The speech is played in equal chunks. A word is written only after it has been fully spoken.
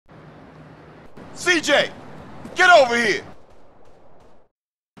CJ, get over here.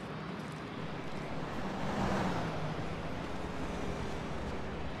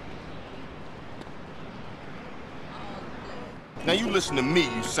 Now you listen to me,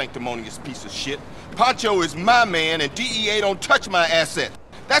 you sanctimonious piece of shit. Poncho is my man and DEA don't touch my assets.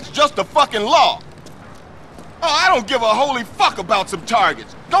 That's just the fucking law. Oh, I don't give a holy fuck about some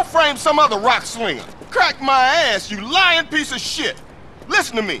targets. Go frame some other rock slinger. Crack my ass, you lying piece of shit.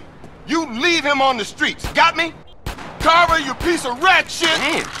 Listen to me. You leave him on the streets. Got me? Carver, you piece of rat shit.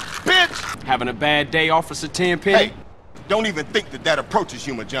 Damn. Bitch. Having a bad day, Officer Tenpenny? Hey, don't even think that approaches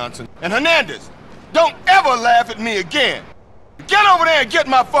Huma Johnson. And Hernandez, don't ever laugh at me again. Get over there and get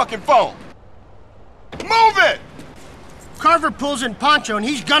my fucking phone. Move it! Carver pulls in Poncho and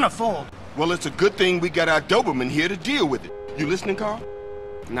he's gonna fold. Well, it's a good thing we got our Doberman here to deal with it. You listening, Carl?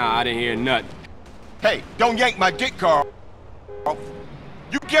 Nah, I didn't hear nothing. Hey, don't yank my dick, Carl.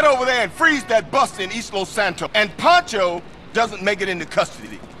 You get over there and freeze that bus in East Los Santos. And Poncho doesn't make it into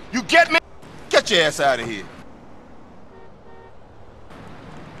custody. You get me? Get your ass out of here.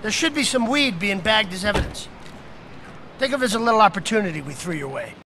 There should be some weed being bagged as evidence. Think of it as a little opportunity we threw your way.